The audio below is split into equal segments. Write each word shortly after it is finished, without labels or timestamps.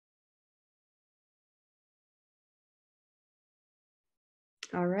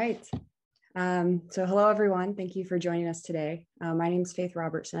All right. So hello, everyone. Thank you for joining us today. My name is Faith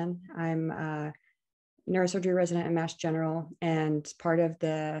Robertson. I'm a neurosurgery resident at Mass General and part of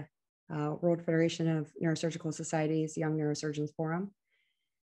the World Federation of Neurosurgical Societies Young Neurosurgeons Forum.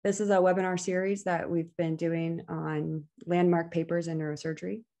 This is a webinar series that we've been doing on landmark papers in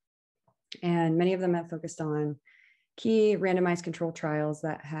neurosurgery. And many of them have focused on key randomized control trials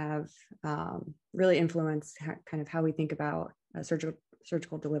that have really influenced kind of how we think about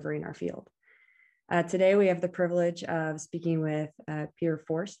surgical delivery in our field. Today, we have the privilege of speaking with Peter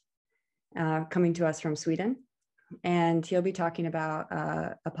Forsth, coming to us from Sweden. And he'll be talking about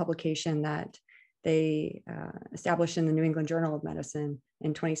a publication that they established in the New England Journal of Medicine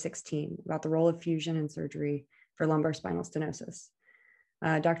in 2016 about the role of fusion in surgery for lumbar spinal stenosis.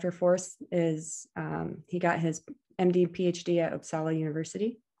 Dr. Forsth he got his MD PhD at Uppsala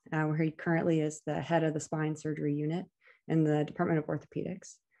University, where he currently is the head of the spine surgery unit in the Department of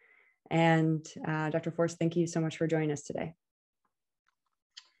Orthopedics. And Dr. Forsth, thank you so much for joining us today.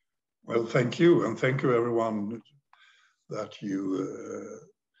 Well, thank you. And thank you, everyone, that you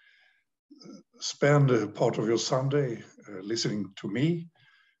spend a part of your Sunday listening to me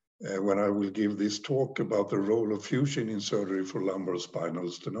when I will give this talk about the role of fusion in surgery for lumbar spinal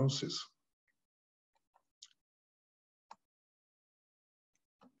stenosis.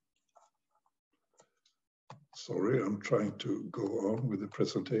 Sorry, I'm trying to go on with the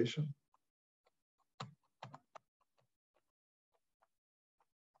presentation.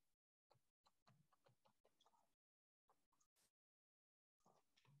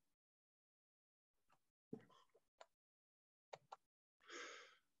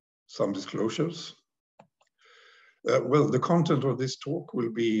 Some disclosures. Well, the content of this talk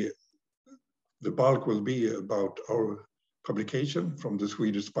will be, the bulk will be about our publication from the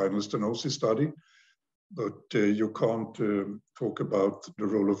Swedish spinal stenosis study, but you can't talk about the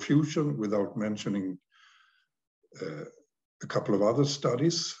role of fusion without mentioning a couple of other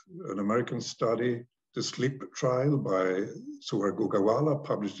studies. An American study, the SLIP trial by Sohar Gogawala,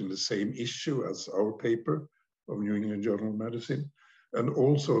 published in the same issue as our paper of New England Journal of Medicine, and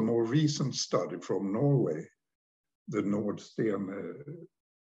also a more recent study from Norway, the Nordsten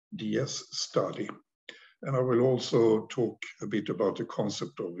DS study. And I will also talk a bit about the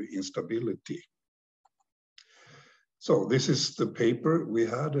concept of instability. So this is the paper we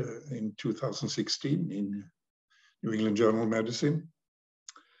had in 2016 in New England Journal of Medicine.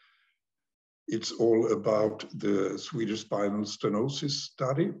 It's all about the Swedish spinal stenosis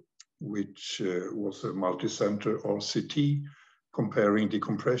study, which was a multi-center RCT comparing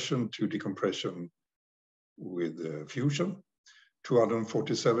decompression to decompression with fusion.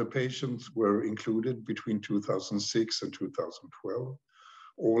 247 patients were included between 2006 and 2012.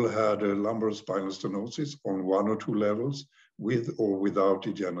 All had a lumbar spinal stenosis on 1 or 2 levels with or without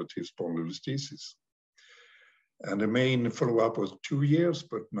degenerative spondylolisthesis. And the main follow-up was 2 years,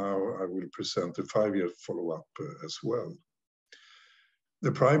 but now I will present the 5-year follow-up as well.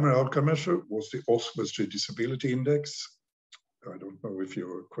 The primary outcome measure was the Oswestry Disability Index. I don't know if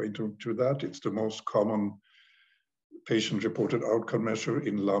you're acquainted to that. It's the most common patient-reported outcome measure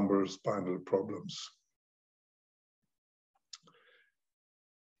in lumbar spinal problems.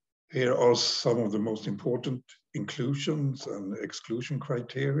 Here are some of the most important inclusions and exclusion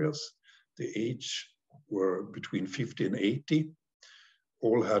criteria. The age were between 50 and 80.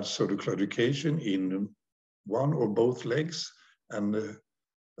 All had pseudoclaudication in 1 or both legs and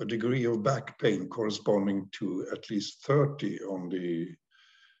a degree of back pain corresponding to at least 30 on the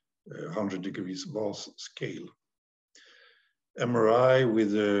 100 degrees VAS scale. MRI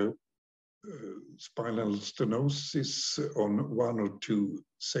with a spinal stenosis on 1 or 2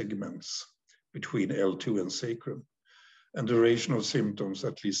 segments between L2 and sacrum, and duration of symptoms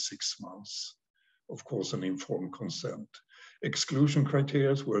at least 6 months. Of course, an informed consent. Exclusion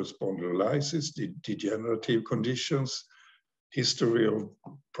criteria were spondylolysis, degenerative conditions, history of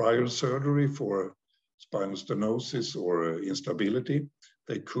prior surgery for spinal stenosis or instability.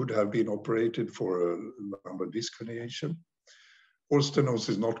 They could have been operated for a lumbar disc herniation, or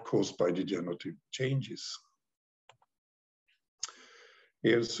stenosis not caused by degenerative changes.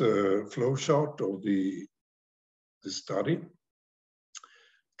 Here's a flow chart of the study.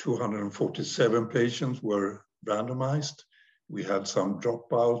 247 patients were randomized. We had some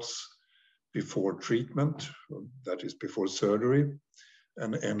dropouts before treatment, that is before surgery,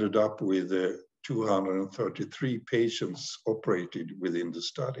 and ended up with 233 patients operated within the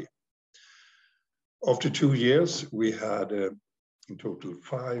study. After 2 years, we had in total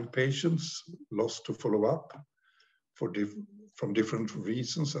 5 patients lost to follow-up from different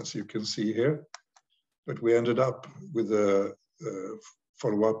reasons, as you can see here. But we ended up with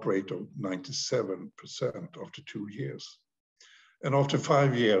follow-up rate of 97% after 2 years. And after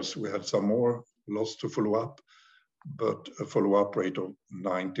 5 years, we had some more loss to follow-up, but a follow-up rate of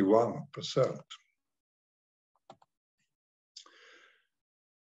 91%.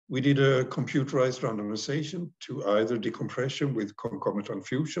 We did a computerized randomization to either decompression with concomitant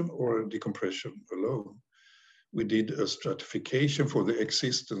fusion or decompression alone. We did a stratification for the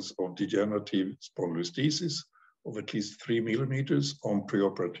existence of degenerative spondylolisthesis of at least 3 millimeters on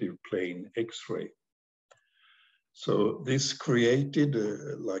preoperative plain X-ray. So this created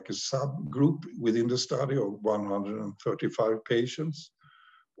like a subgroup within the study of 135 patients,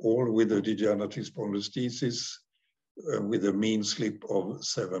 all with a degenerative spondylolisthesis with a mean slip of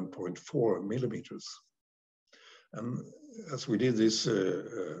 7.4 millimeters. And as we did this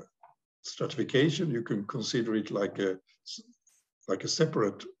stratification, you can consider it like a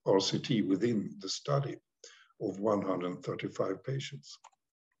separate RCT within the study of 135 patients.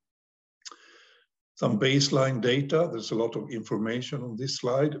 Some baseline data. There's a lot of information on this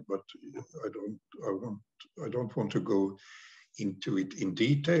slide, but I don't want to go into it in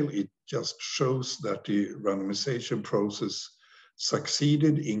detail. It just shows that the randomization process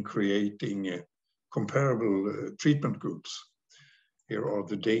succeeded in creating comparable treatment groups. Here are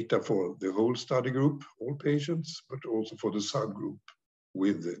the data for the whole study group, all patients, but also for the subgroup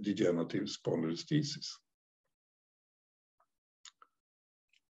with degenerative spondylolisthesis.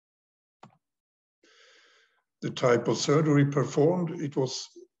 The type of surgery performed, it was,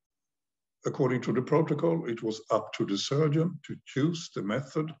 according to the protocol, it was up to the surgeon to choose the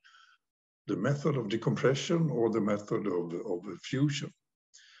method of decompression or the method of fusion.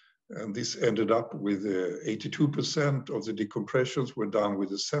 And this ended up with 82% of the decompressions were done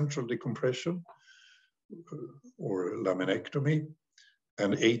with a central decompression or laminectomy,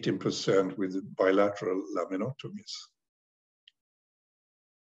 and 18% with bilateral laminotomies.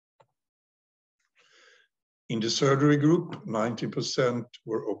 In the surgery group, 90%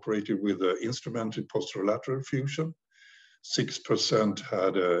 were operated with instrumented posterolateral fusion, 6%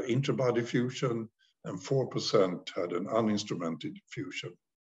 had interbody fusion, and 4% had an uninstrumented fusion.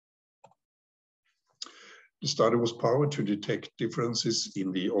 The study was powered to detect differences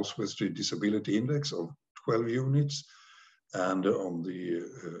in the Oswestry Disability Index of 12 units and on the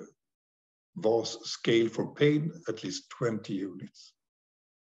VAS scale for pain, at least 20 units.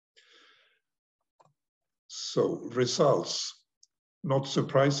 So results. Not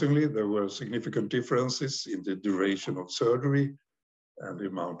surprisingly, there were significant differences in the duration of surgery and the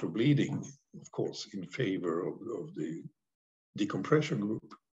amount of bleeding, of course, in favor of the decompression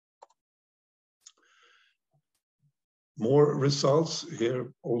group. More results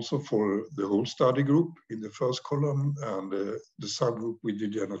here also for the whole study group in the first column and the subgroup with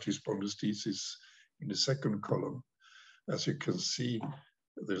degenerative spondylolisthesis in the second column. As you can see,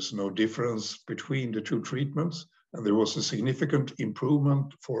 there's no difference between the two treatments, and there was a significant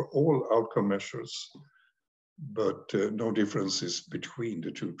improvement for all outcome measures, but no differences between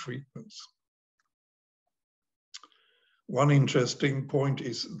the two treatments. One interesting point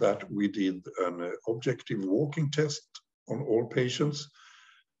is that we did an objective walking test on all patients,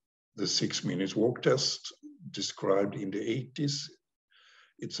 the 6-minute walk test described in the 80s.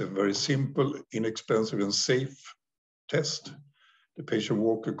 It's a very simple, inexpensive, and safe test. The patient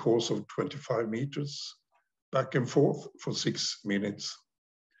walked a course of 25 meters back and forth for 6 minutes.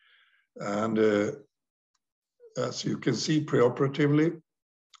 And as you can see preoperatively,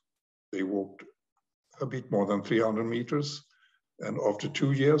 they walked a bit more than 300 meters. And after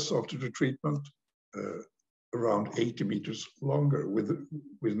 2 years after the treatment, around 80 meters longer with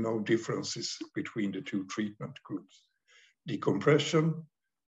no differences between the two treatment groups. Decompression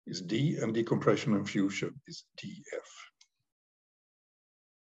is D and decompression and fusion is DF.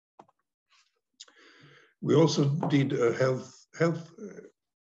 We also did a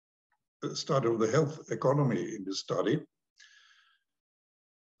study of the health economy in the study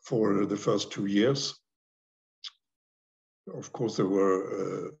for the first 2 years. Of course, there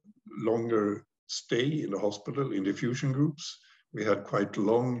were longer stay in the hospital in the fusion groups. We had quite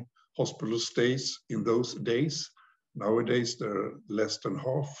long hospital stays in those days. Nowadays, there are less than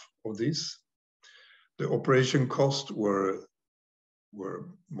half of this. The operation costs were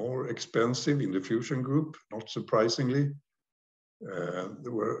more expensive in the fusion group, not surprisingly.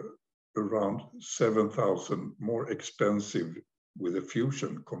 There were around 7,000 more expensive with a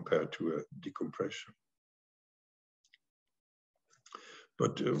fusion compared to a decompression.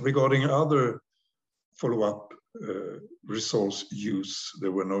 But regarding other follow-up resource use,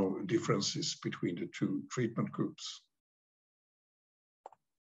 there were no differences between the two treatment groups.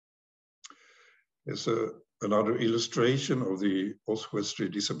 There's a another illustration of the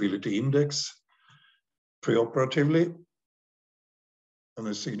Forsth Disability Index preoperatively, and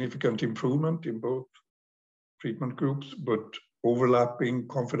a significant improvement in both treatment groups, but overlapping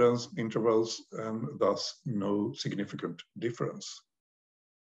confidence intervals and thus no significant difference.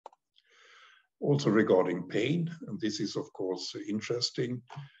 Also regarding pain, and this is of course interesting,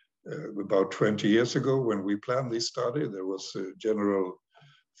 about 20 years ago when we planned this study, there was a general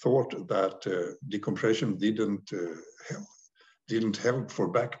thought that decompression didn't help for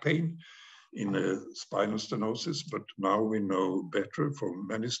back pain in spinal stenosis, but now we know better from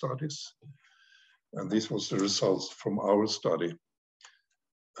many studies. And this was the results from our study.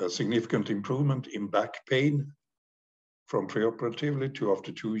 A significant improvement in back pain from preoperatively to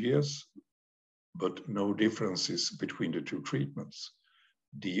after 2 years, but no differences between the two treatments.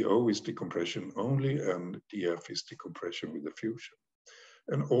 DO is decompression only and DF is decompression with the fusion.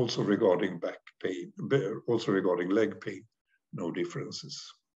 And also regarding back pain, also regarding leg pain, no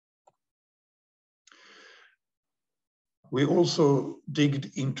differences. We also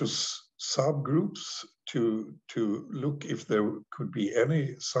digged into subgroups to look if there could be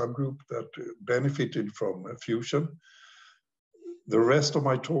any subgroup that benefited from fusion. The rest of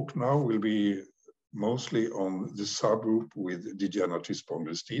my talk now will be mostly on the subgroup with degenerative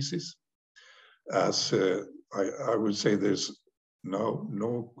spondylolisthesis. As I would say there's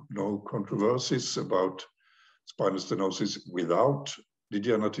no controversies about spinal stenosis without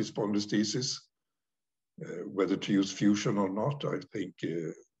degenerative spondylolisthesis. Whether to use fusion or not, I think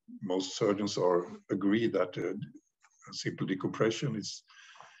most surgeons agree that simple decompression is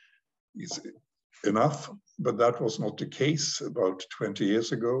enough, but that was not the case about 20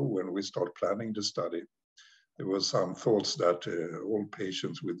 years ago when we started planning the study. There were some thoughts that all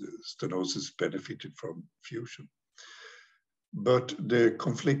patients with stenosis benefited from fusion. But the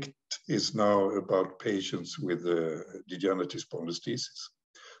conflict is now about patients with degenerative spondylolisthesis.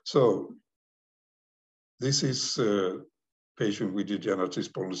 So this is a patient with degenerative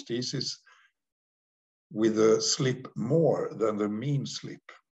spondylolisthesis with a slip more than the mean slip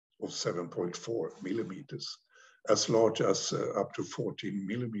of 7.4 millimeters, as large as up to 14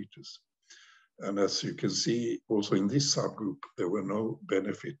 millimeters. And as you can see, also in this subgroup, there were no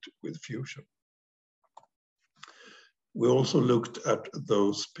benefit with fusion. We also looked at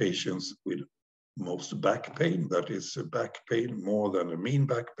those patients with most back pain, that is back pain more than a mean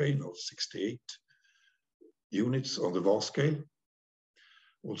back pain of 68 units on the VAS scale.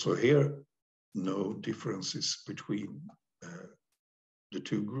 Also here, no differences between the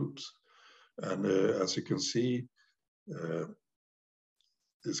two groups. And as you can see,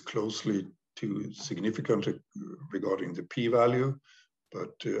 is closely to significant regarding the p-value.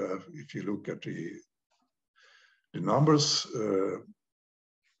 But if you look at the numbers,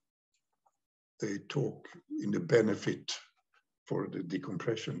 they talk in the benefit for the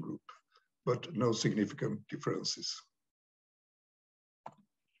decompression group, but no significant differences.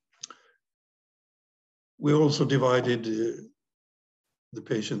 We also divided the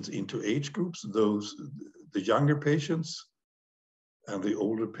patients into age groups, the younger patients and the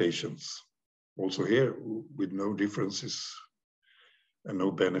older patients. Also here with no differences and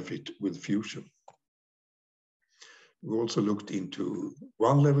no benefit with fusion. We also looked into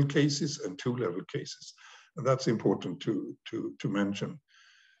 1-level cases and 2-level cases. And that's important to mention.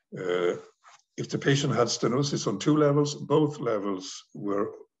 If the patient had stenosis on 2 levels, both levels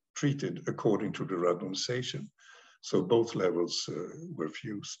were treated according to the randomization. So both levels were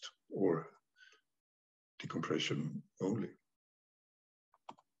fused or decompression only.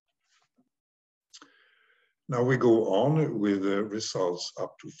 Now we go on with the results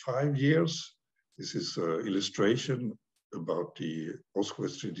up to 5 years. This is an illustration about the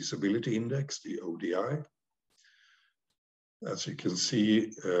Forsth Disability Index, the ODI. As you can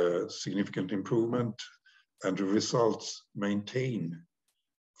see, significant improvement, and the results maintain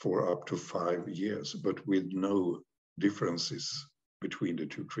for up to 5 years, but with no differences between the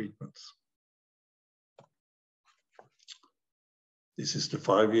two treatments. This is the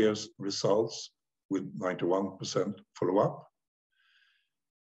 5 years results with 91% follow-up.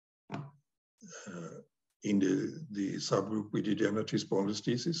 In the subgroup with degenerative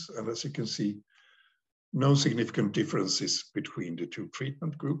spondylolisthesis, and as you can see, no significant differences between the two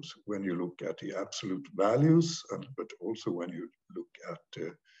treatment groups when you look at the absolute values, but also when you look at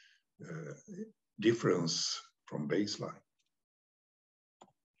difference from baseline.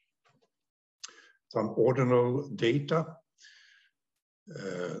 Some ordinal data.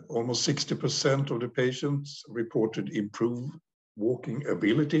 Almost 60% of the patients reported improved walking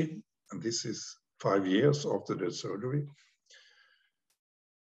ability, and this is 5 years after the surgery.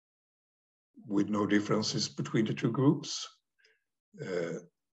 with no differences between the two groups.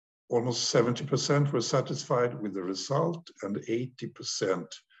 Almost 70% were satisfied with the result, and 80%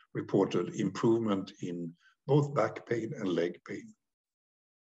 reported improvement in both back pain and leg pain.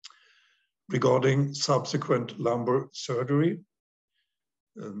 Regarding subsequent lumbar surgery,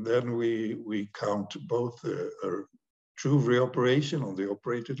 and then we count both a true reoperation on the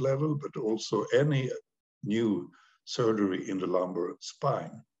operated level, but also any new surgery in the lumbar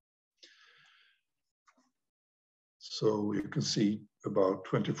spine. So you can see about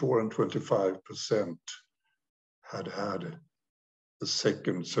 24 and 25% had a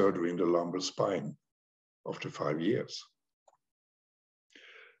second surgery in the lumbar spine after 5 years.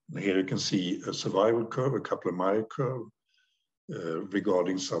 And here you can see a survival curve, a Kaplan-Meier curve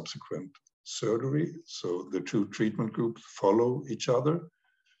regarding subsequent surgery. So the two treatment groups follow each other.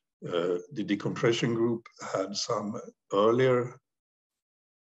 The decompression group had some earlier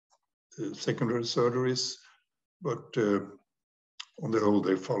secondary surgeries, but on the whole,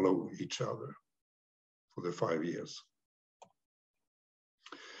 they follow each other for the 5 years.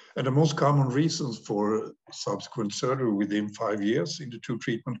 And the most common reasons for subsequent surgery within 5 years in the two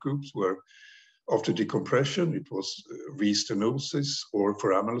treatment groups were after decompression, it was restenosis or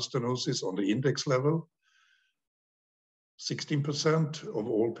foraminal stenosis on the index level, 16% of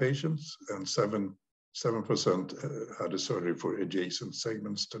all patients, and 7% had a surgery for adjacent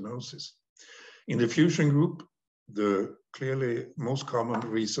segment stenosis. In the fusion group, the clearly most common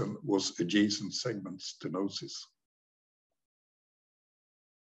reason was adjacent segment stenosis.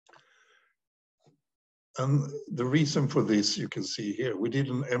 And the reason for this, you can see here, we did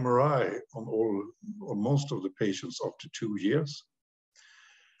an MRI on most of the patients after 2 years.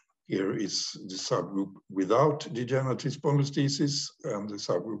 Here is the subgroup without degenerative spondylolisthesis and the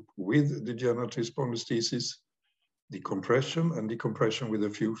subgroup with degenerative spondylolisthesis, decompression and decompression with a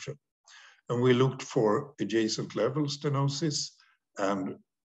fusion. And we looked for adjacent level stenosis and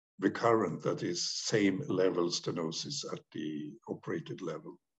recurrent, that is same level stenosis at the operated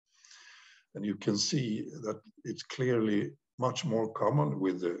level. And you can see that it's clearly much more common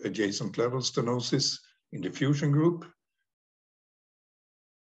with the adjacent level stenosis in the fusion group,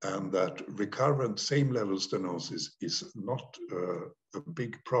 and that recurrent same level stenosis is not a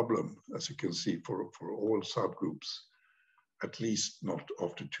big problem, as you can see, for all subgroups, at least not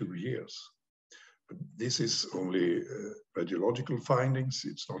after 2 years. But this is only radiological findings.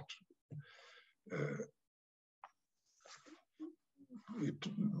 It's not it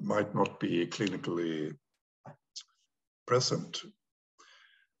might not be clinically present.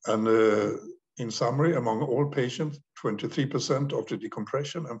 And in summary, among all patients, 23% after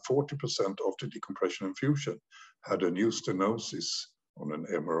decompression and 40% after decompression and fusion had a new stenosis on an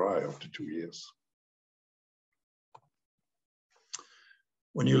MRI after 2 years.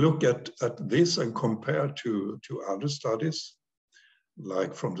 When you look at this and compare to other studies,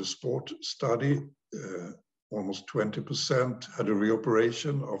 like from the sport study, almost 20% had a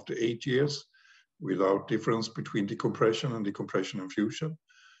reoperation after 8 years without difference between decompression and decompression and fusion.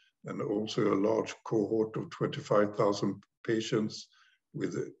 And also a large cohort of 25,000 patients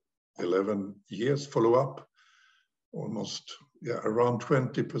with 11 years follow-up. Almost, around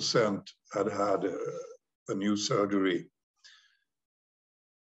 20% had a new surgery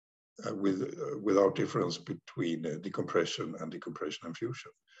without difference between decompression and decompression and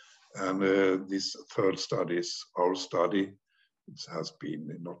fusion. And this third study is our study. It has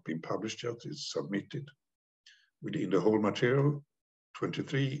not been published yet. It's submitted. Within the whole material,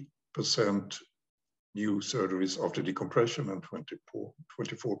 23% new surgeries after decompression and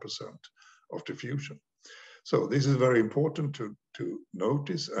 24% after fusion. So this is very important to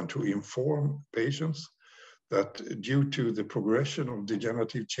notice and to inform patients that due to the progression of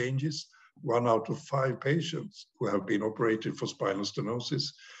degenerative changes, 1 out of 5 patients who have been operated for spinal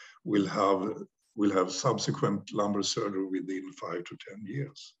stenosis will have subsequent lumbar surgery within 5 to 10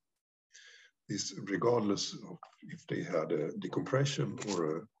 years. This regardless of if they had a decompression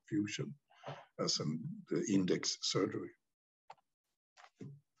or a fusion as the index surgery.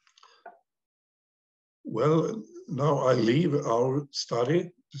 Well, now I leave our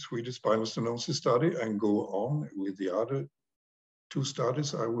study, the Swedish spinal stenosis study, and go on with the other 2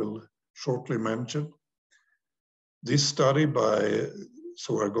 studies I will shortly mention. This study by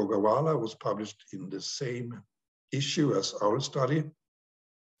Sohar Gogawala was published in the same issue as our study,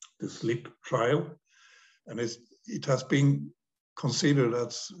 the SLIP trial, and it has been considered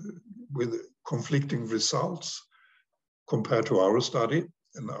as with conflicting results compared to our study,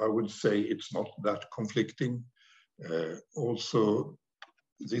 and I would say it's not that conflicting. Also,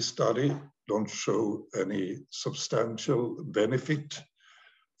 this study don't show any substantial benefit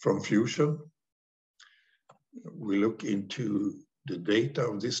from fusion, we look into the data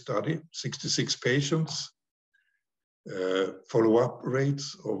of this study, 66 patients, follow-up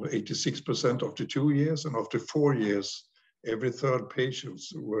rates of 86% after 2 years, and after 4 years, every third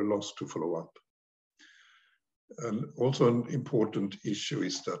patients were lost to follow-up. And also an important issue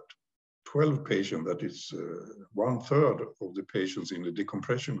is that 12 patients, that is 1/3 of the patients in the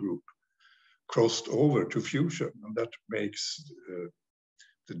decompression group, crossed over to fusion, and that makes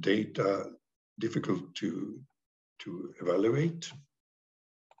the data difficult to evaluate.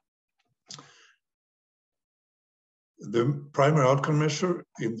 The primary outcome measure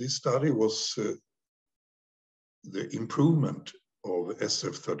in this study was the improvement of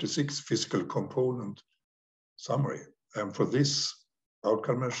SF-36 physical component summary. And for this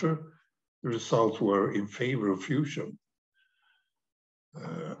outcome measure, the results were in favor of fusion.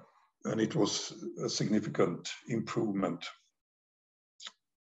 And it was a significant improvement.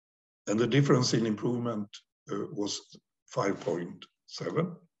 And the difference in improvement was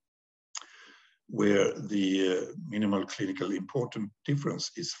 5.7, where the minimal clinical important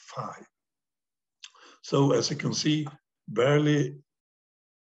difference is 5. So as you can see, barely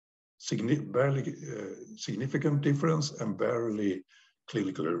significant difference and barely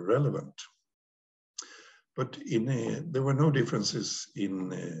clinically relevant. But there were no differences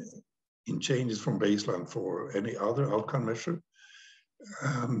in changes from baseline for any other outcome measure.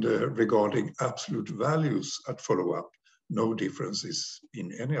 And regarding absolute values at follow-up, no differences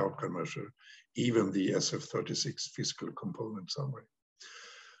in any outcome measure, even the SF-36 physical component summary.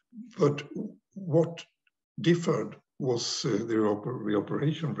 But what differed was the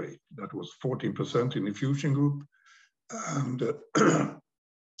reoperation rate. That was 14% in the fusion group and, and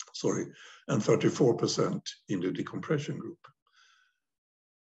 34% in the decompression group.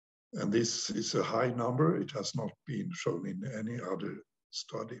 And this is a high number. It has not been shown in any other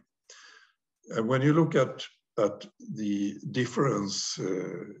study. And when you look at the difference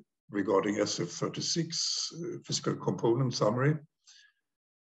regarding SF-36 physical component summary,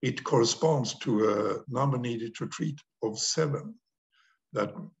 it corresponds to a number needed to treat of 7.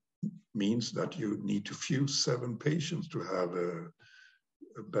 That means that you need to fuse 7 patients to have a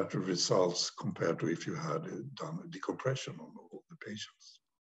better results compared to if you had done a decompression on all the patients.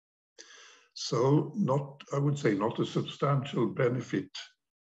 So I would say not a substantial benefit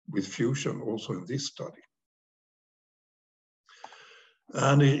with fusion also in this study.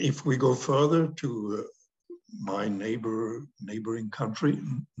 And if we go further to my neighboring country,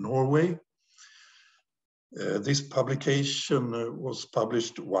 Norway, this publication was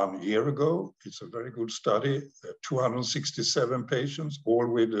published 1 year ago. It's a very good study, 267 patients, all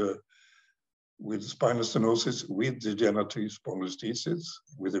with spinal stenosis with degenerative spondylolisthesis,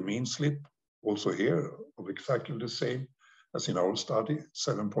 with a mean slip, also here of exactly the same as in our study,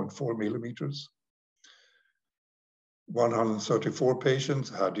 7.4 millimeters. 134 patients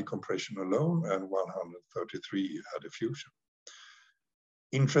had decompression alone and 133 had a fusion.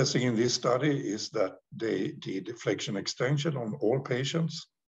 Interesting in this study is that they did flexion extension on all patients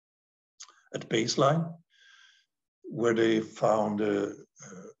at baseline, where they found a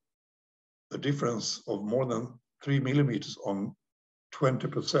difference of more than 3 millimeters on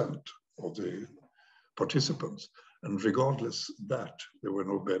 20% of the participants. And regardless of that, there were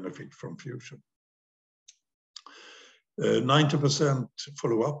no benefit from fusion. 90%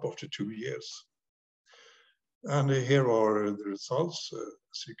 follow-up after 2 years. And here are the results.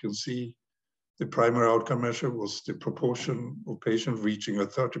 As you can see, the primary outcome measure was the proportion of patients reaching a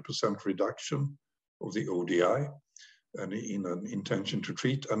 30% reduction of the ODI. And in an intention to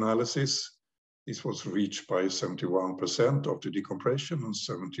treat analysis, this was reached by 71% after decompression and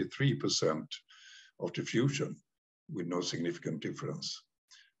 73% after fusion, with no significant difference.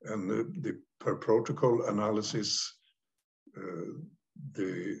 And the per protocol analysis,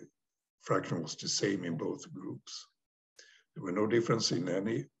 the fraction was the same in both groups. There were no difference in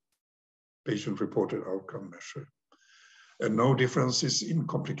any patient-reported outcome measure, and no differences in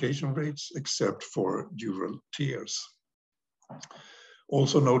complication rates except for dural tears.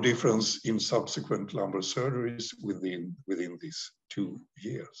 Also, no difference in subsequent lumbar surgeries within these 2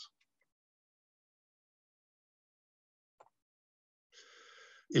 years.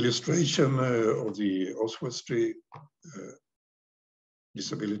 Illustration of the Oswestry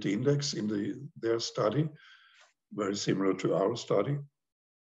disability index in their study, very similar to our study.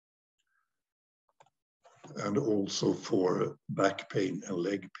 And also for back pain and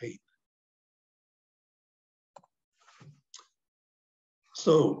leg pain.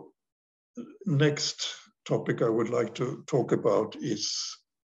 So, next topic I would like to talk about is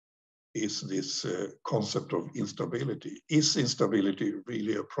this concept of instability. Is instability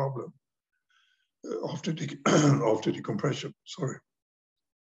really a problem? after decompression. Sorry.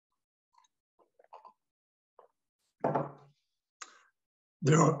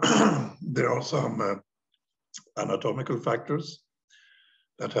 There are some anatomical factors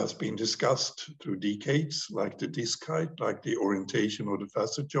that has been discussed through decades, like the disc height, like the orientation of the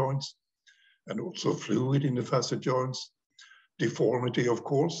facet joints, and also fluid in the facet joints, deformity, of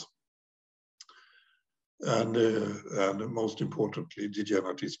course, and most importantly,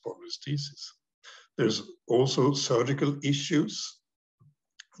 degenerative spondylolisthesis. There's also surgical issues,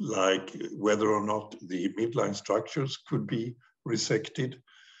 like whether or not the midline structures could be resected,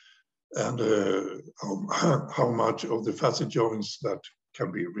 and how much of the facet joints that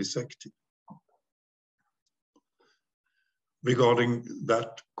can be resected. Regarding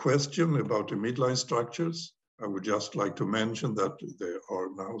that question about the midline structures, I would just like to mention that there are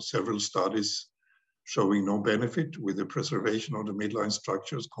now several studies showing no benefit with the preservation of the midline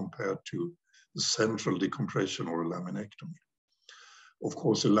structures compared to the central decompression or laminectomy. Of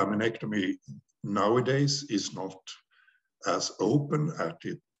course, a laminectomy nowadays is not as open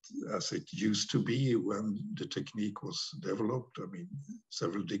as it used to be when the technique was developed. I mean,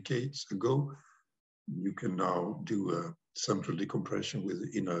 several decades ago. You can now do a central decompression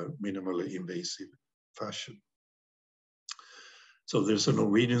in a minimally invasive fashion. So there's a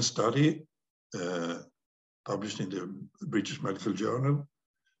Norwegian study published in the British Medical Journal,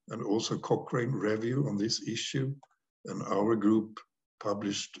 and also Cochrane review on this issue. And our group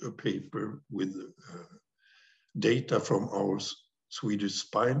published a paper with data from our Swedish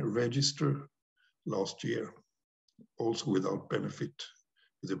spine register last year, also without benefit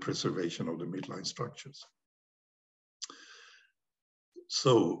with the preservation of the midline structures.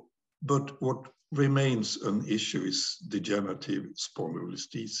 So, but what remains an issue is degenerative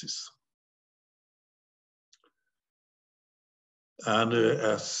spondylolisthesis. And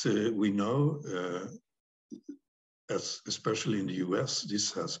as we know, especially in the US,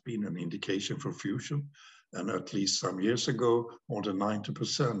 this has been an indication for fusion. And at least some years ago, more than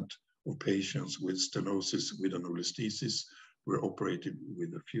 90% of patients with stenosis with an ulisthesis were operated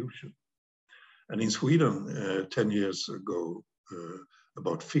with a fusion. And in Sweden, 10 years ago,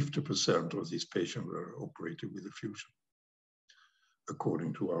 about 50% of these patients were operated with a fusion,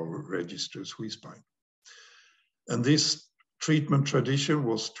 according to our register SweSpine. And this treatment tradition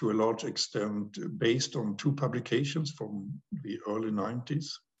was to a large extent based on two publications from the early 90s,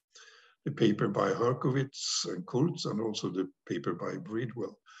 the paper by Herkowitz and Kurtz, and also the paper by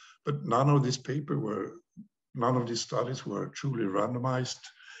Bridwell. But none of these studies were truly randomized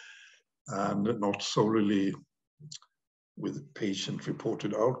and not solely with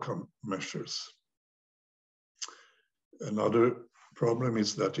patient-reported outcome measures. Another problem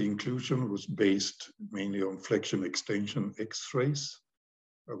is that the inclusion was based mainly on flexion extension X-rays.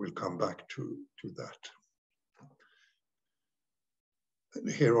 I will come back to that. And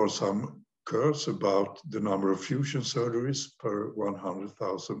here are some curves about the number of fusion surgeries per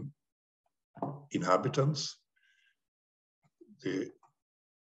 100,000 inhabitants. The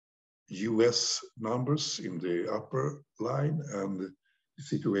US numbers in the upper line and the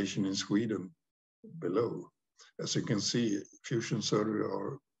situation in Sweden below. As you can see, fusion surgery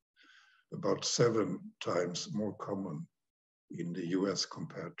are about 7 times more common in the US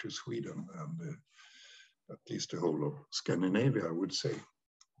compared to Sweden and at least the whole of Scandinavia, I would say.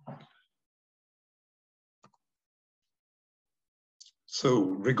 So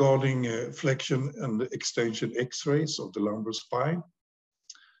regarding flexion and extension X-rays of the lumbar spine,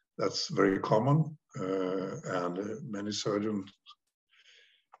 that's very common and many surgeons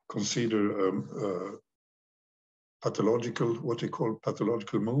consider pathological, what they call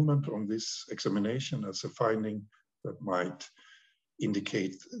pathological movement on this examination as a finding that might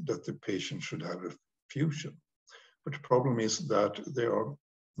indicate that the patient should have a fusion. But the problem is that there are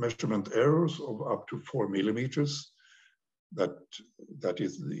measurement errors of up to 4 millimeters. That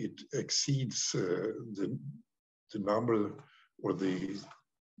is, it exceeds the number or the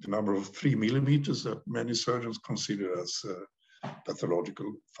number of 3 millimeters that many surgeons consider as a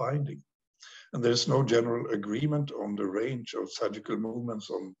pathological finding. And there's no general agreement on the range of surgical movements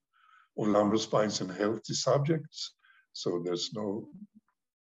on lumbar spines in healthy subjects. So there's no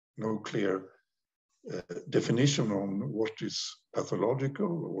clear definition on what is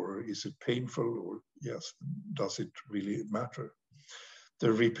pathological, or is it painful, or yes, does it really matter? The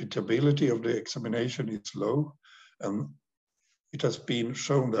repeatability of the examination is low, and it has been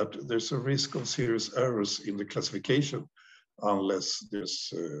shown that there's a risk of serious errors in the classification unless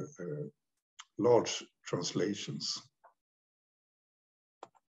there's large translations.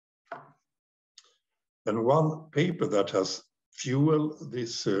 And one paper that has fueled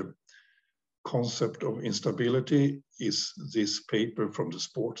this concept of instability is this paper from the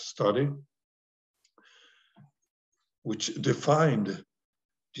sports study, which defined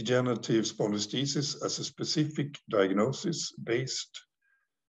degenerative spondylolisthesis as a specific diagnosis based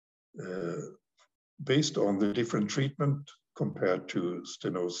on the different treatment compared to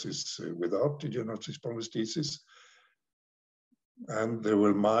stenosis without degenerative spondylolisthesis. And there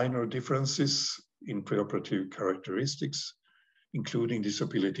were minor differences in preoperative characteristics, including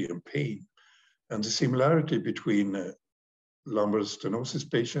disability and pain. And the similarity between lumbar stenosis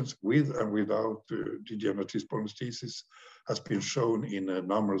patients with and without degenerative spondylolisthesis has been shown in a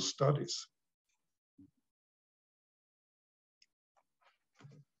number of studies.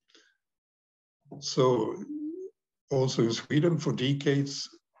 So also in Sweden for decades,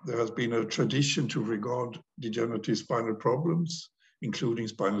 there has been a tradition to regard degenerative spinal problems, including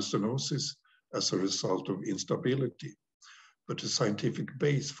spinal stenosis, as a result of instability. But the scientific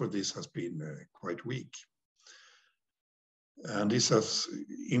base for this has been quite weak. And this has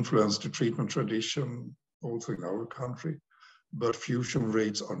influenced the treatment tradition also in our country, but fusion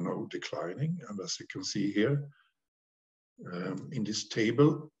rates are now declining. And as you can see here, in this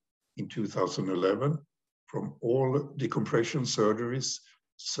table, in 2011, from all decompression surgeries,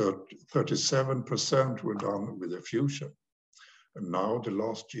 37% were done with a fusion. And now the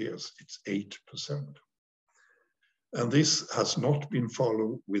last years, it's 8%. And this has not been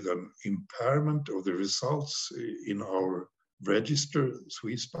followed with an impairment of the results in our register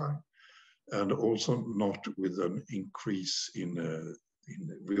SweSpine, and also not with an increase in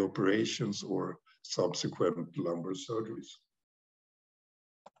reoperations or subsequent lumbar surgeries.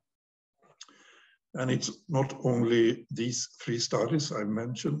 And it's not only these three studies I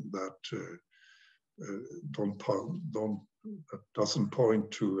mentioned that doesn't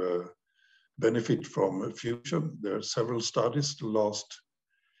point to benefit from fusion. There are several studies the last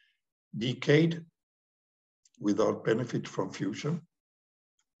decade without benefit from fusion.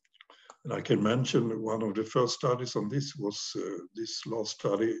 And I can mention one of the first studies on this was this last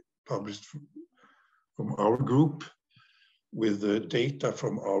study published from our group with the data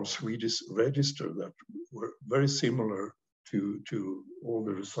from our Swedish register that were very similar to all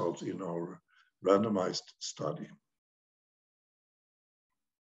the results in our randomized study.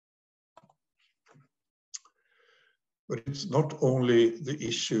 But it's not only the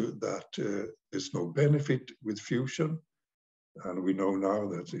issue that there's no benefit with fusion, and we know now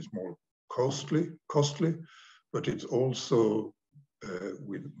that it's more costly, but it's also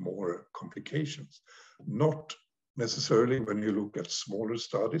with more complications. Not necessarily when you look at smaller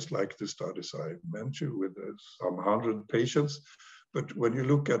studies like the studies I mentioned with some 100 patients, but when you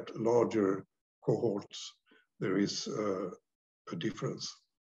look at larger cohorts, there is a difference.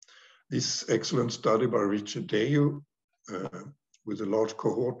 This excellent study by Richard Deyo with a large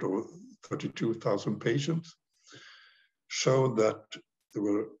cohort of 32,000 patients showed that there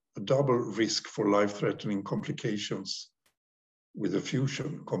were a double risk for life-threatening complications with a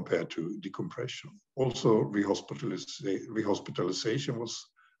fusion compared to decompression. Also, rehospitalization was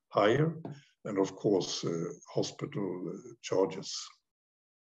higher, and of course, hospital charges.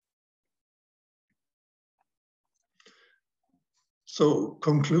 So,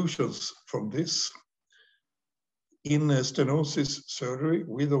 conclusions from this. In stenosis surgery,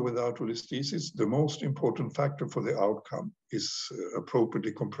 with or without listhesis, the most important factor for the outcome is appropriate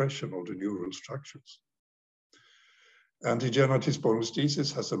decompression of the neural structures. And degenerative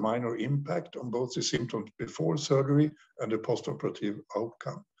spondylolisthesis has a minor impact on both the symptoms before surgery and the postoperative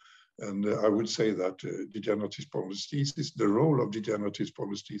outcome. And I would say that degenerative spondylolisthesis, the role of degenerative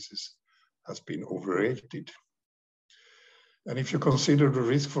spondylolisthesis has been overrated. And if you consider the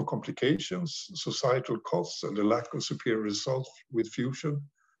risk for complications, societal costs, and the lack of superior results with fusion,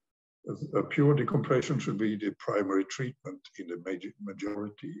 a pure decompression should be the primary treatment in the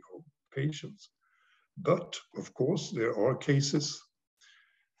majority of patients. But of course, there are cases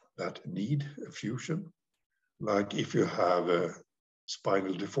that need a fusion, like if you have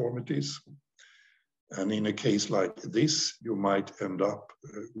spinal deformities. And in a case like this, you might end up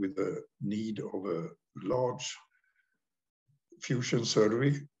with a need of a large fusion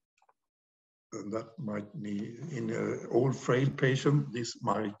surgery, and that might need, in an old frail patient, this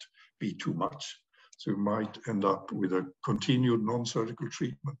might be too much. So you might end up with a continued non-surgical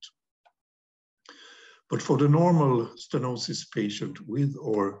treatment. But for the normal stenosis patient with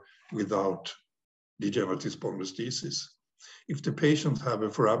or without degenerative spondylolisthesis, if the patient have a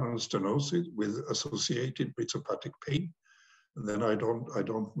foraminal stenosis with associated rhizopathic pain, then I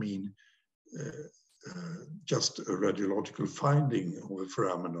don't mean just a radiological finding of a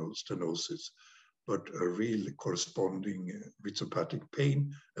foraminal stenosis, but a real corresponding rhizopathic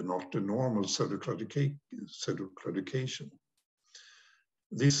pain and not the normal pseudoclaudication.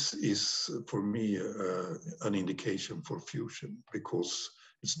 This is, for me, an indication for fusion, because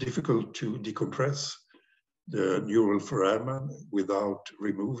it's difficult to decompress the neural foramen without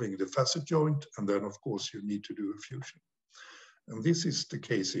removing the facet joint, and then, of course, you need to do a fusion. And this is the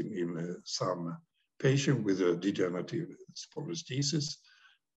case in some patients with a degenerative spondylolisthesis,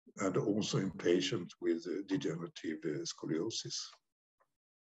 and also in patients with degenerative scoliosis.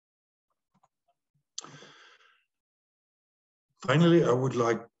 Finally, I would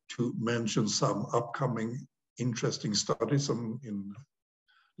like to mention some upcoming interesting studies in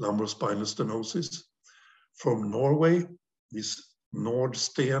lumbar spinal stenosis. From Norway, this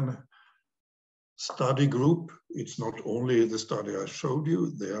Nordsten study group, it's not only the study I showed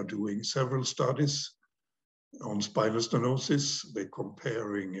you, they are doing several studies on spinal stenosis. They're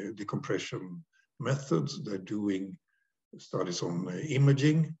comparing decompression methods. They're doing studies on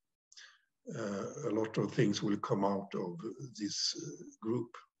imaging. A lot of things will come out of this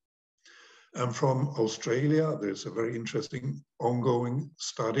group. And from Australia, there's a very interesting ongoing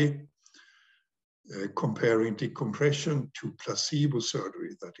study comparing decompression to placebo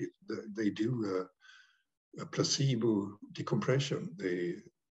surgery. That is, they do a placebo decompression. They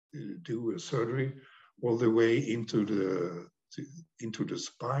do a surgery all the way into the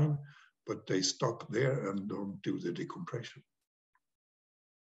spine, but they stop there and don't do the decompression.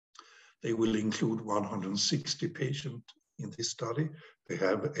 They will include 160 patients in this study. They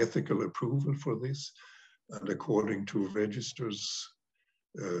have ethical approval for this, and according to registers,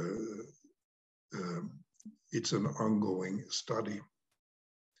 it's an ongoing study.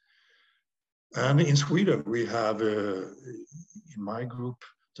 And in Sweden, we have, in my group,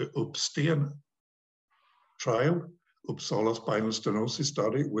 the Uppsten trial, Uppsala Spinal Stenosis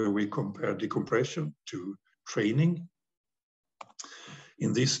study, where we compare decompression to training.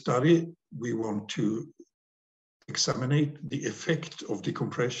 In this study, we want to examine the effect of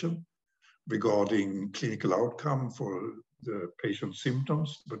decompression regarding clinical outcome for the patient's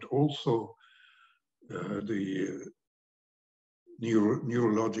symptoms, but also the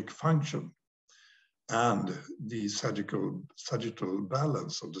neurologic function and the sagittal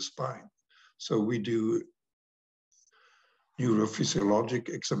balance of the spine. So we do neurophysiologic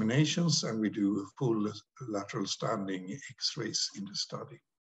examinations, and we do full lateral standing X-rays in the study.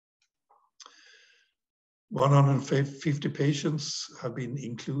 150 patients have been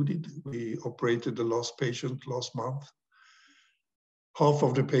included. We operated the last patient last month. Half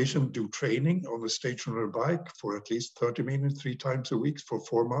of the patients do training on a stationary bike for at least 30 minutes, 3 times a week for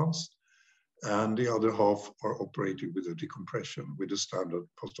 4 months. And the other half are operated with a decompression with a standard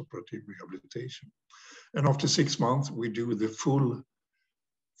postoperative rehabilitation. And after 6 months, we do the full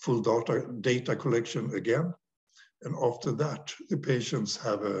data collection again. And after that, the patients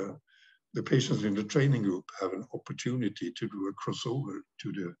in the training group have an opportunity to do a crossover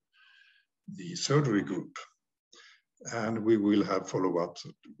to the surgery group. And we will have follow-ups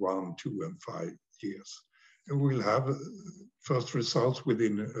at 1, 2, and 5 years. And we'll have first results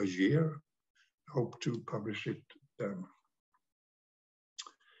within a year. Hope to publish it then.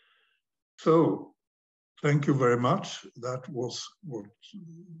 So, thank you very much. That was what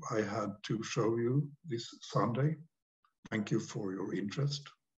I had to show you this Sunday. Thank you for your interest.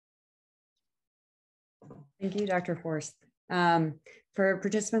 Thank you, Dr. Forsth. For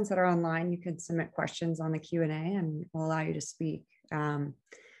participants that are online, you can submit questions on the Q&A and we'll allow you to speak.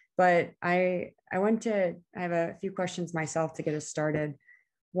 But I have a few questions myself to get us started.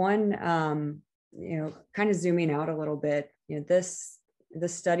 One, kind of zooming out a little bit, this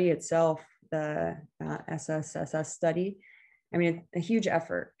study itself, the SSSS study, I mean, a huge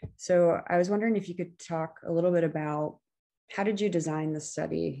effort. So I was wondering if you could talk a little bit about how did you design the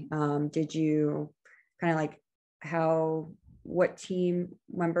study? Did you kind of like what team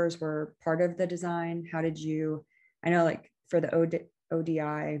members were part of the design? How did you, I know like for the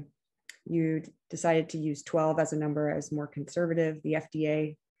ODI, you decided to use 12 as a number as more conservative. The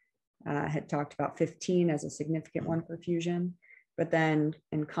FDA had talked about 15 as a significant one for fusion. But then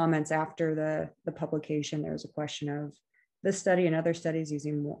in comments after the publication, there was a question of this study and other studies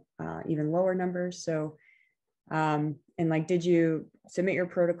using even lower numbers. So, and like, did you submit your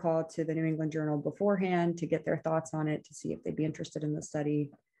protocol to the New England Journal beforehand to get their thoughts on it, to see if they'd be interested in the study,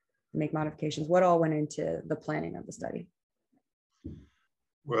 make modifications? What all went into the planning of the study?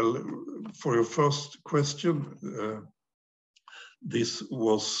 Well, for your first question, this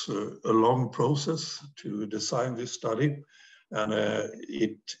was a long process to design this study, and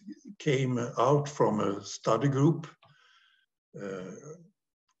it came out from a study group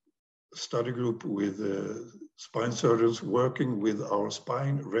study group with spine surgeons working with our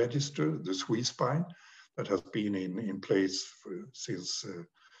spine register, the SWE spine, that has been in place since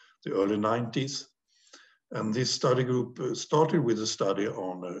the early 90s. And this study group started with a study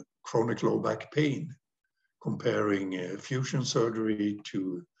on chronic low back pain, comparing fusion surgery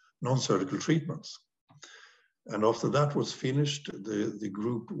to non-surgical treatments. And after that was finished, the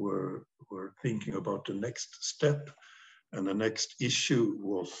group were thinking about the next step. And the next issue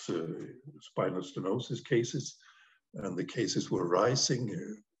was spinal stenosis cases. And the cases were rising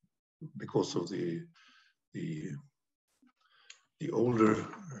because of the older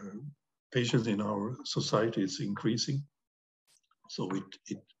patients in our society is increasing. So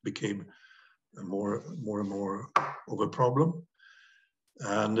it became more and more of a problem.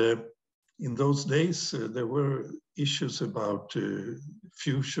 And in those days, there were issues about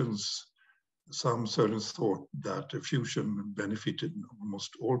fusions. Some surgeons thought that a fusion benefited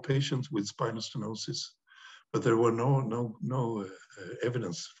almost all patients with spinal stenosis, but there were no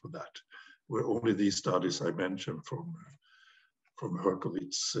evidence for that. Were only these studies I mentioned from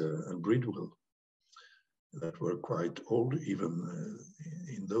Herkovitz and Bridwell that were quite old even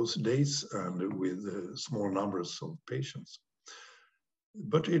in those days and with small numbers of patients.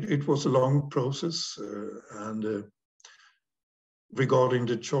 But it was a long process and regarding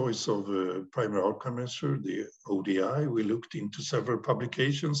the choice of a primary outcome measure, the ODI, we looked into several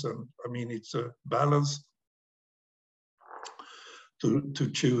publications, and I mean, it's a balance to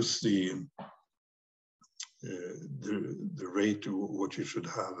choose the rate of what you should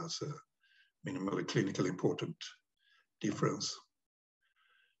have as a minimally clinically important difference.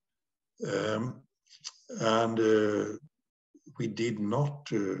 We did not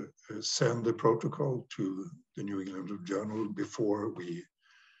send the protocol to the New England Journal before we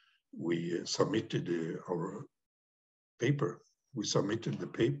submitted our paper. We submitted the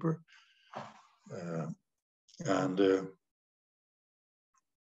paper and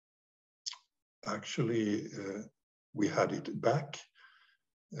actually we had it back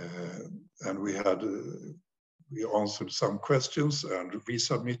and we answered some questions and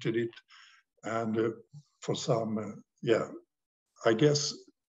resubmitted it, and for some I guess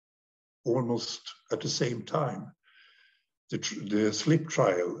almost at the same time, the SLIP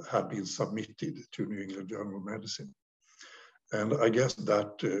trial had been submitted to New England Journal of Medicine. And I guess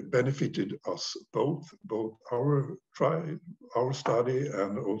that benefited us both our trial, our study,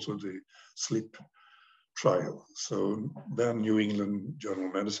 and also the SLIP trial. So then New England Journal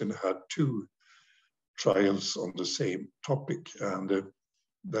of Medicine had two trials on the same topic. And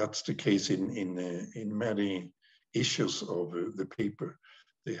that's the case in many issues of the paper.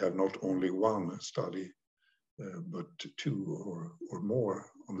 They have not only one study, but two or more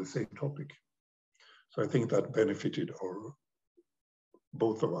on the same topic. So I think that benefited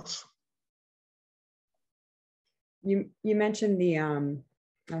both of us. You mentioned the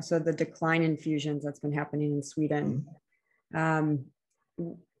also the decline in fusions that's been happening in Sweden. Mm-hmm.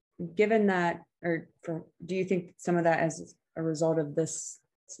 Given that, do you think some of that is a result of this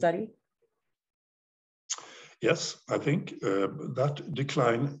study? Yes, I think that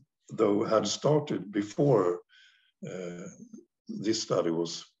decline, though, had started before this study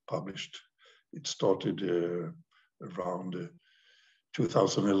was published. It started around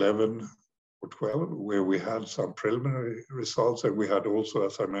 2011 or 12, where we had some preliminary results, and we had also,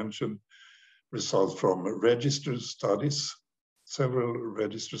 as I mentioned, results from registered studies, several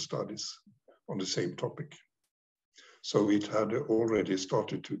registered studies on the same topic. So it had already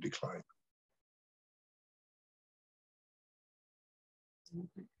started to decline.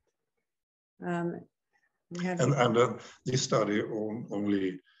 This study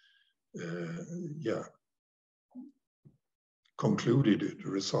only concluded the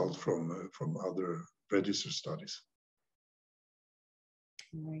results from other registered studies.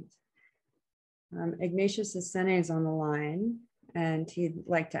 Right. Ignatius Sene is on the line, and he'd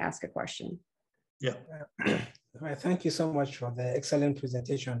like to ask a question. Yeah. Thank you so much for the excellent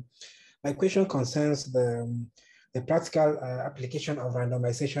presentation. My question concerns the practical application of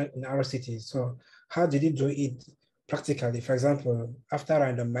randomization in RCT. So how did you do it practically? For example, after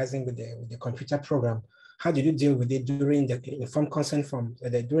randomizing with the computer program, how did you deal with it during the informed consent form,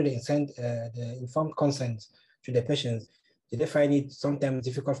 during the informed consent to the patients? Did they find it sometimes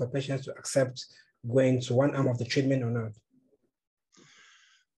difficult for patients to accept going to one arm of the treatment or not?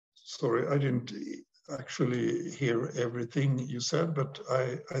 Sorry, I didn't actually hear everything you said, but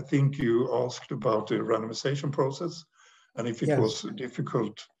I think you asked about the randomization process, and if it was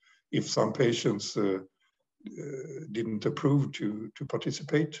difficult, if some patients didn't approve to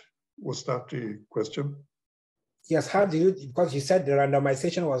participate. Was that the question? Yes, how do you, because you said the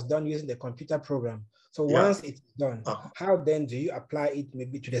randomization was done using the computer program. So once it's done, how then do you apply it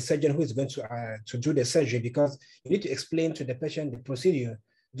maybe to the surgeon who is going to do the surgery? Because you need to explain to the patient the procedure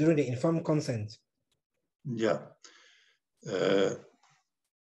during the informed consent. Yeah.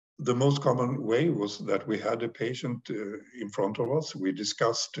 The most common way was that we had a patient in front of us. We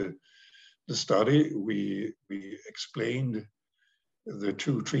discussed the study. We explained the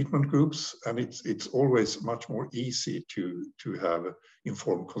two treatment groups, and it's always much more easy to have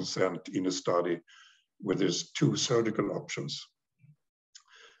informed consent in a study where there's two surgical options.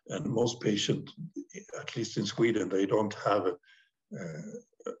 And most patients, at least in Sweden, they don't have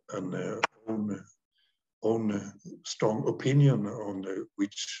an own strong opinion on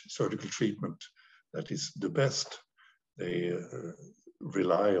which surgical treatment that is the best. They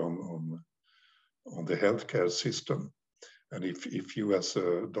rely on the healthcare system. And if you as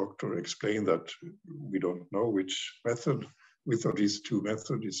a doctor explain that we don't know which method, which of these two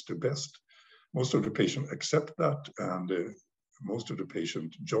methods is the best, most of the patients accept that, and most of the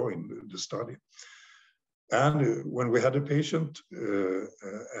patients join the study. And when we had a patient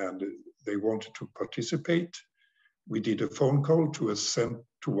and they wanted to participate, we did a phone call to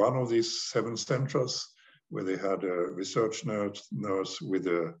one of these 7 centers where they had a research nurse with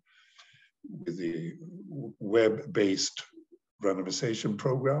the web-based randomization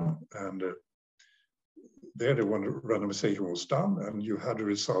program, and there the randomization was done, and you had a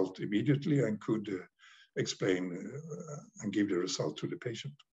result immediately and could explain and give the result to the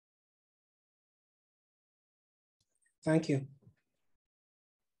patient. Thank you.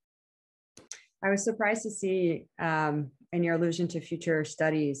 I was surprised to see in your allusion to future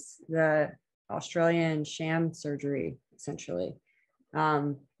studies, the Australian sham surgery, essentially.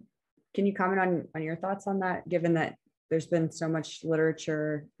 Can you comment on your thoughts on that, given that there's been so much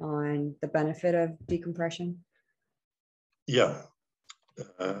literature on the benefit of decompression? Yeah,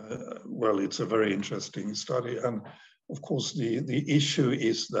 well, it's a very interesting study. And of course, the issue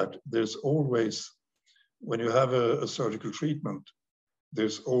is that there's always, when you have a surgical treatment,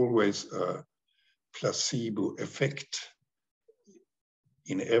 there's always a placebo effect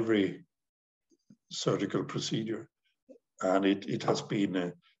in every surgical procedure. And it has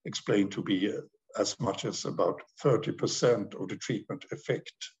been explained to be as much as about 30% of the treatment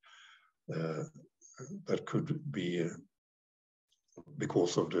effect that could be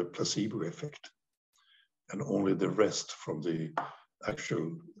because of the placebo effect, and only the rest from the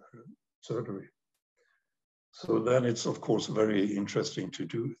actual surgery. So then it's of course very interesting to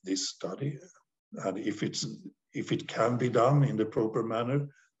do this study, and if it can be done in the proper manner,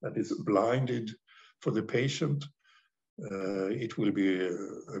 that is blinded for the patient, it will be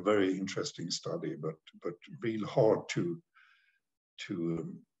a very interesting study, but real hard to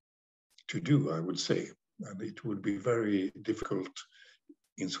do, I would say. And it would be very difficult,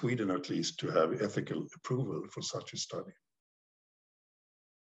 in Sweden at least, to have ethical approval for such a study.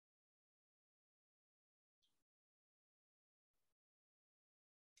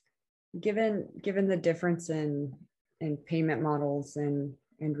 Given the difference in payment models and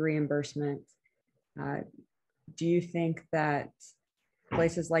reimbursement, do you think that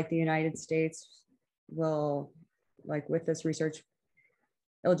places like the United States will, like with this research,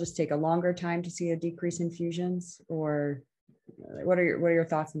 it'll just take a longer time to see a decrease in fusions? Or what are your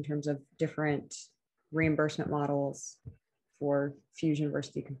thoughts in terms of different reimbursement models for fusion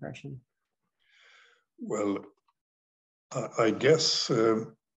versus decompression? Well, I guess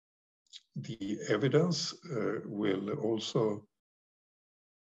the evidence will also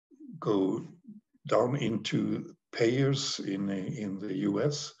go down into payers in the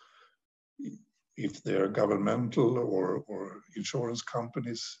US, if they're governmental or insurance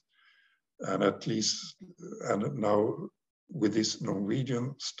companies. And at least, and now with this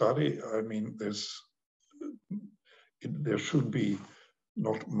Norwegian study, I mean, there should be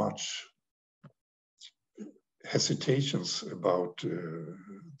not much hesitations about the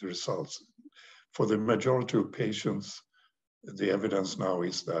results. For the majority of patients, the evidence now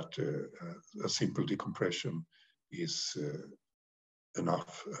is that a simple decompression is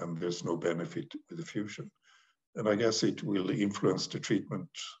enough, and there's no benefit with the fusion. And I guess it will influence the treatment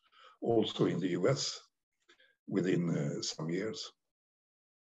also in the US within some years.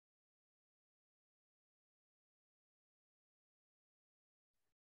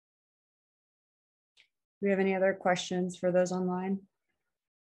 Do we have any other questions for those online?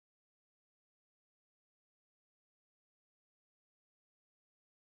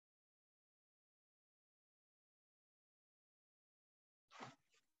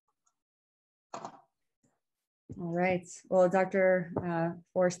 All right. Well, Dr.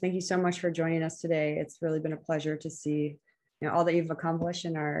 Forsth, thank you so much for joining us today. It's really been a pleasure to see all that you've accomplished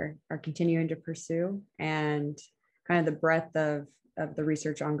and are continuing to pursue, and kind of the breadth of the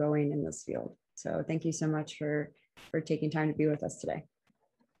research ongoing in this field. So thank you so much for taking time to be with us today.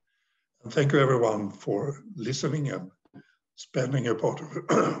 And thank you everyone for listening and spending a part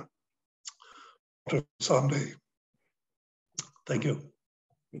of Sunday. Thank you.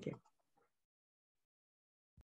 Thank you.